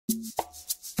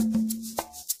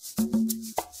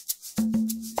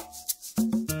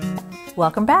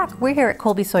Welcome back. We're here at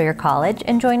Colby Sawyer College,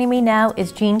 and joining me now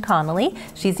is Jean Conolly.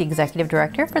 She's the Executive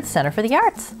Director for the Center for the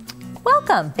Arts.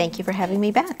 Welcome. Thank you for having me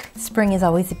back. Spring is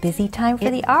always a busy time for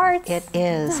the arts. It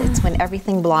is. It's when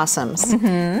everything blossoms.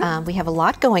 We have a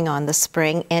lot going on this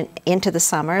spring and into the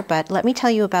summer, but let me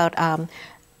tell you about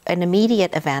an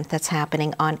immediate event that's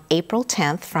happening on April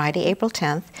 10th, Friday, April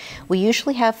 10th. We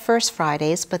usually have first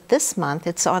Fridays, but this month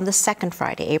it's on the second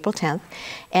Friday, April 10th,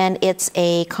 and it's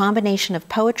a combination of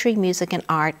poetry, music, and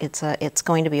art. It's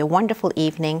going to be a wonderful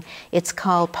evening. It's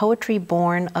called Poetry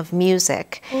Born of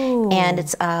Music, and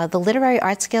it's the Literary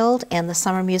Arts Guild and the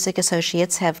Summer Music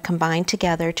Associates have combined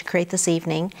together to create this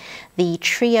evening. The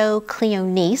trio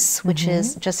Cleonice, which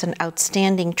is just an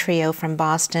outstanding trio from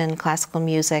Boston, classical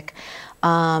music,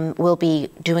 will be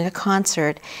doing a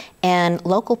concert, and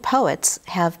local poets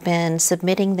have been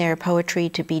submitting their poetry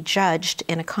to be judged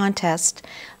in a contest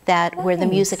where the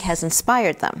music has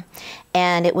inspired them.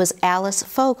 And it was Alice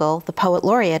Fogel, the poet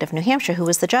laureate of New Hampshire, who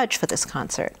was the judge for this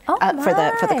concert, for the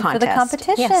contest. For the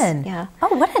competition. Yes, yeah.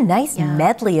 Oh, what a nice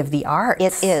medley of the arts.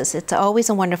 It is. It's always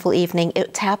a wonderful evening.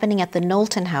 It's happening at the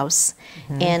Knowlton House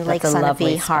in Lake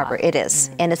Sunapee Harbor. It is.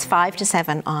 And it's 5 to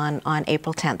 7 on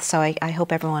April 10th. So I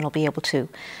hope everyone will be able to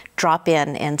drop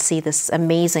in and see this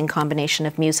amazing combination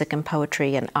of music and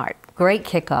poetry and art. Great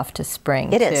kickoff to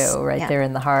spring, it is. Right there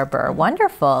in the harbor.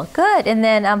 Wonderful. Good. And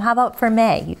then how about for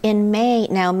May? In May,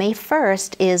 now May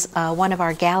 1st is one of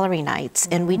our gallery nights,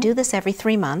 and we do this every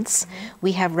 3 months.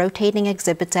 We have rotating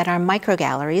exhibits at our micro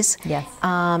galleries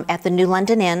at the New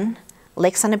London Inn,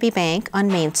 Lake Sunapee Bank on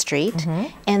Main Street.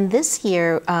 And this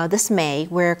year, this May,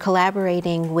 we're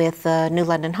collaborating with New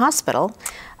London Hospital.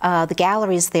 The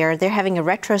galleries there, they're having a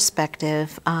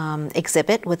retrospective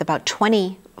exhibit with about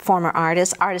 20 former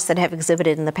artists that have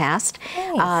exhibited in the past.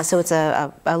 Nice. So it's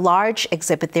a large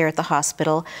exhibit there at the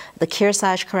hospital. The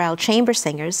Kearsarge Chorale Chamber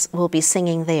Singers will be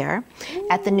singing there.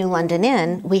 At the New London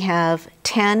Inn, we have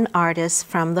 10 artists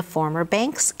from the former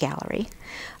Banks Gallery.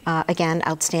 Again,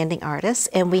 outstanding artists.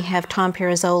 And we have Tom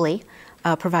Pirozzoli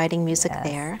providing music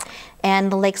there.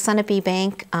 And the Lake Sunapee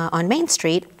Bank on Main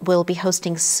Street will be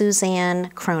hosting Suzanne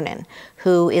Cronin,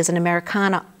 who is an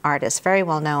Americana artist, very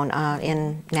well known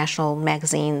in national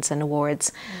magazines and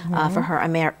awards for her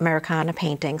Americana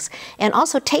paintings. And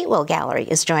also Tatewell Gallery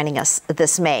is joining us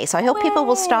this May. So I hope people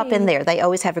will stop in there. They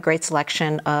always have a great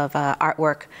selection of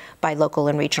artwork by local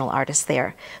and regional artists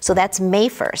there. So that's May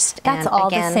 1st. That's all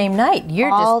the same night. You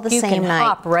can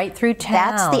hop right through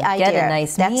town. That's the idea. Get a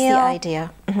nice meal. That's the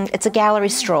idea. It's a gallery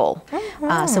stroll.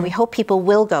 So we hope people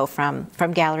will go from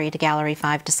gallery to gallery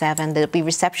 5 to 7. There'll be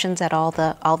receptions at all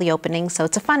the openings, so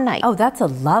it's a fun night. Oh, that's a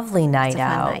lovely night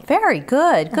out. Very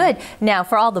good, good. Now,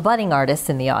 for all the budding artists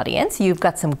in the audience, you've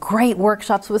got some great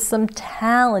workshops with some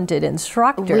talented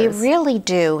instructors. We really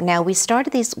do. Now, we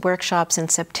started these workshops in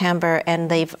September,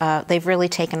 and they've really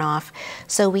taken off.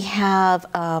 So we have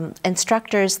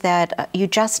instructors that you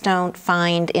just don't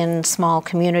find in small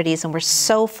communities, and we're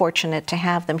so fortunate to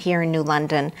have them here in New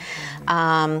London.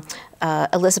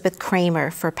 Elizabeth Kramer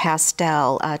for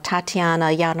pastel, Tatiana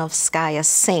Yanovskaya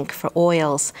Sink for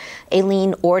oils,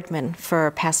 Aileen Ordman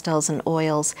for pastels and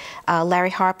oils, Larry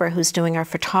Harper, who's doing our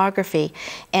photography.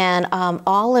 And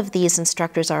all of these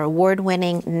instructors are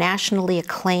award-winning, nationally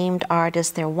acclaimed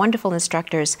artists. They're wonderful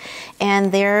instructors,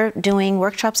 and they're doing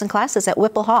workshops and classes at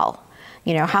Whipple Hall.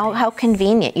 You know, how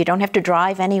convenient. You don't have to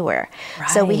drive anywhere.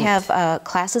 So we have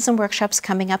classes and workshops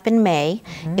coming up in May.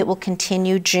 It will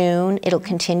continue June. It'll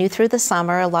continue through the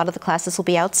summer. A lot of the classes will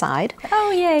be outside.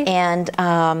 Oh, yay.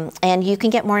 And you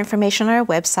can get more information on our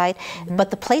website.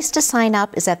 But the place to sign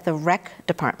up is at the Rec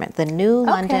Department, the New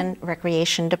London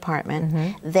Recreation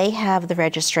Department. They have the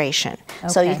registration.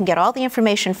 So you can get all the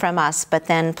information from us, but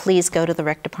then please go to the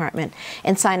Rec Department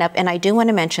and sign up. And I do want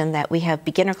to mention that we have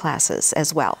beginner classes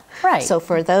as well. Right. So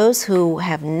for those who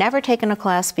have never taken a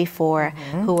class before,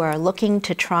 who are looking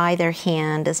to try their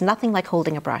hand, there's nothing like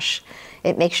holding a brush.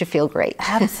 It makes you feel great.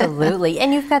 Absolutely.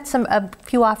 And you've got a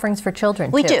few offerings for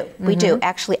children, we too. We do.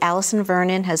 Actually, Allison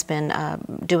Vernon has been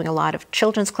doing a lot of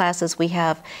children's classes. We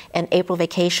have an April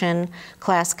vacation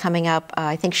class coming up.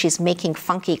 I think she's making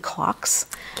funky clocks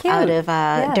out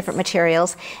of different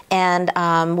materials. And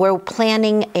we're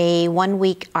planning a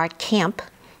 1-week art camp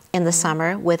in the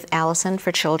summer with Allison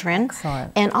for children.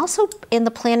 Excellent. And also in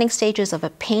the planning stages of a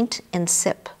paint and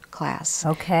sip class.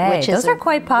 Okay, which those are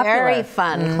quite popular. Very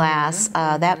fun class.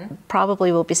 That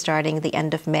probably will be starting the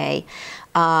end of May,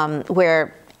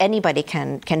 where anybody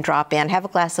can drop in, have a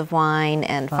glass of wine,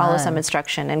 and follow some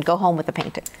instruction, and go home with a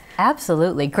painting.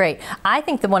 Absolutely, great. I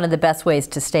think that one of the best ways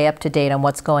to stay up to date on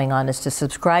what's going on is to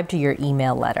subscribe to your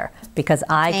email letter, because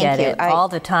I get it all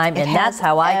the time, and that's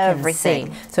how I can see.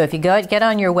 So if you get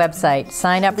on your website,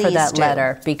 sign up for that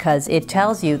letter, because it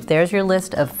tells you there's your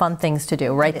list of fun things to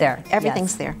do right there.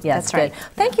 Everything's there. Yes, that's right.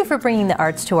 Thank you for bringing the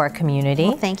arts to our community.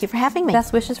 Well, thank you for having me.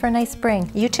 Best wishes for a nice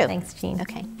spring. You too. Thanks, Jean.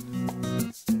 Okay.